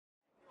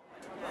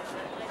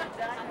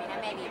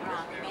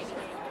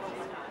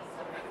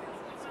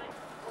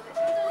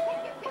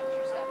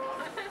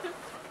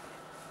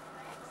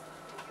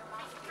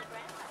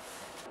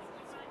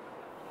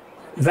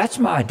That's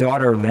my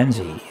daughter,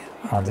 Lindsay,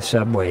 on the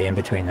subway in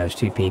between those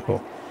two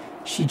people.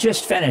 She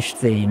just finished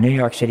the New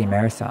York City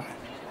Marathon.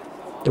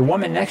 The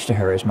woman next to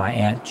her is my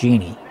Aunt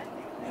Jeannie,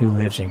 who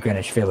lives in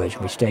Greenwich Village.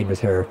 We stayed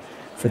with her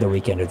for the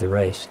weekend of the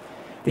race.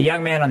 The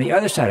young man on the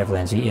other side of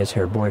Lindsay is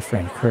her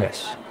boyfriend,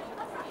 Chris.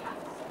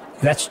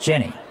 That's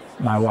Jenny,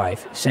 my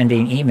wife,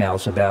 sending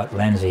emails about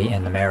Lindsay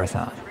and the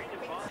marathon.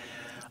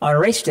 On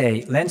race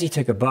day, Lindsay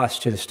took a bus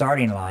to the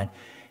starting line,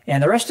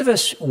 and the rest of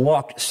us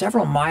walked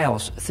several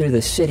miles through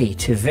the city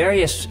to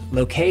various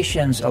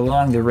locations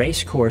along the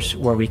race course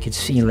where we could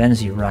see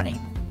Lindsay running.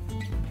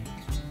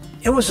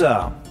 It was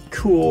a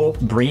cool,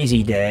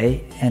 breezy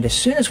day, and as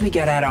soon as we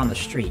got out on the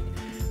street,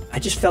 I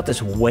just felt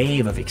this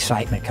wave of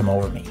excitement come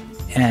over me.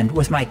 And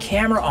with my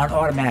camera on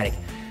automatic,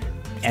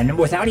 and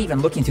without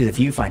even looking through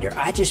the viewfinder,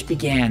 I just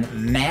began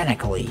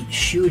manically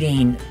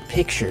shooting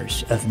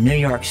pictures of New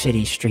York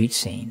City street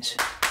scenes.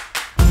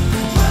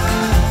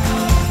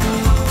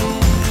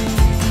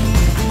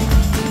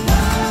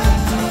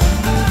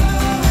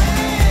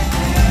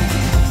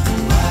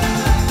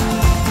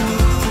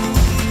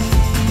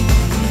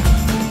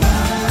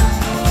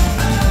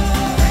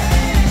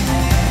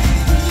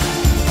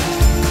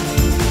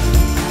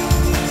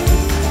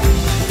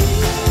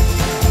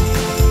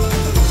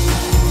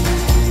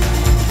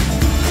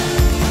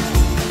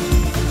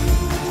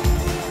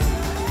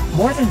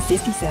 More than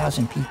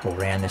 50,000 people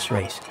ran this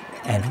race,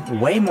 and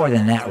way more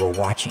than that were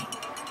watching.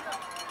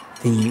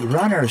 The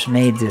runners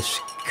made this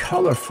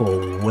colorful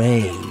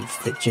wave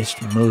that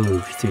just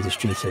moved through the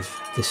streets of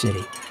the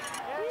city.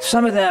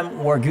 Some of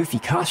them wore goofy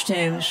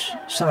costumes,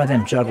 some of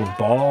them juggled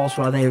balls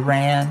while they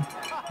ran.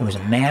 There was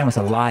a man with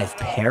a live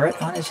parrot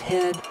on his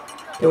head.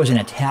 There was an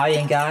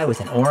Italian guy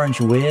with an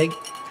orange wig.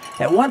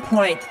 At one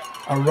point,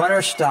 a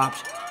runner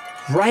stopped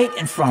right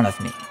in front of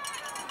me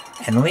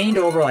and leaned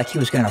over like he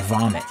was going to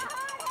vomit.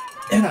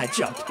 And I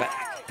jumped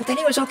back. But then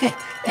he was okay,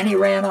 and he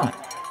ran on.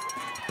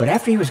 But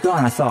after he was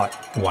gone, I thought,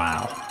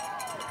 wow,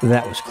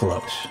 that was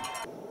close.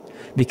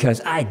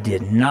 Because I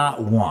did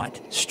not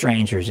want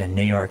strangers in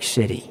New York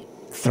City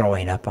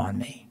throwing up on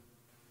me.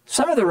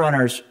 Some of the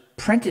runners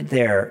printed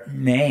their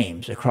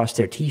names across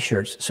their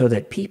T-shirts so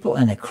that people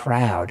in the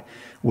crowd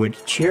would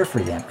cheer for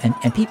them.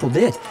 And people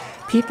did.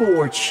 People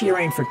were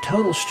cheering for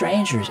total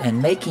strangers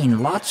and making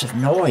lots of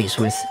noise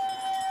with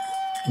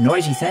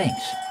noisy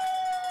things.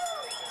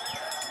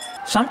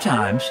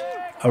 Sometimes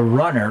a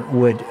runner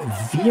would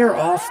veer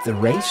off the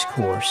race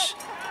course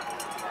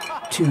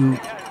to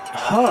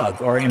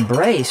hug or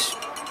embrace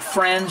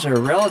friends or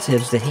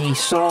relatives that he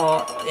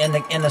saw in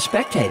the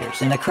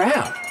spectators, in the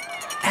crowd.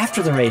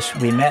 After the race,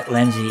 we met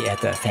Lindsay at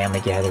the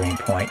family gathering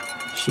point.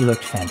 She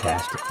looked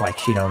fantastic, like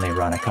she'd only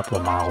run a couple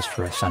of miles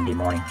for a Sunday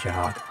morning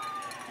jog.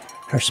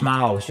 Her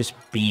smile was just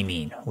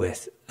beaming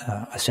with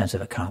a sense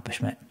of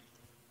accomplishment.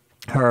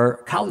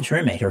 Her college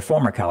roommate, her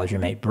former college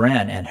roommate,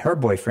 Bren, and her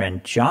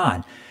boyfriend,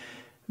 John,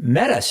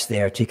 met us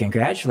there to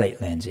congratulate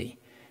Lindsay.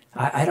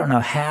 I don't know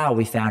how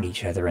we found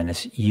each other in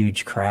this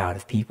huge crowd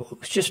of people.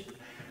 It was just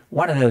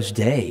one of those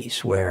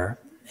days where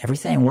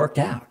everything worked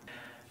out.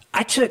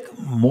 I took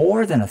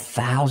more than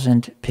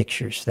 1,000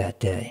 pictures that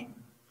day.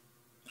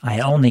 I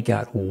only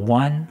got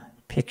one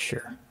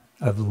picture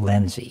of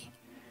Lindsay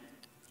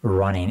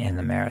running in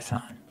the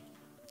marathon.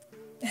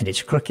 And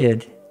it's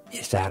crooked,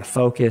 it's out of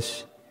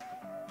focus.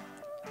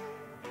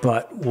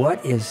 But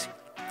what is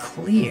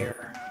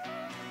clear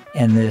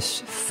in this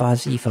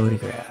fuzzy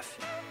photograph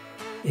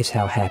is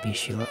how happy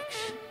she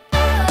looks.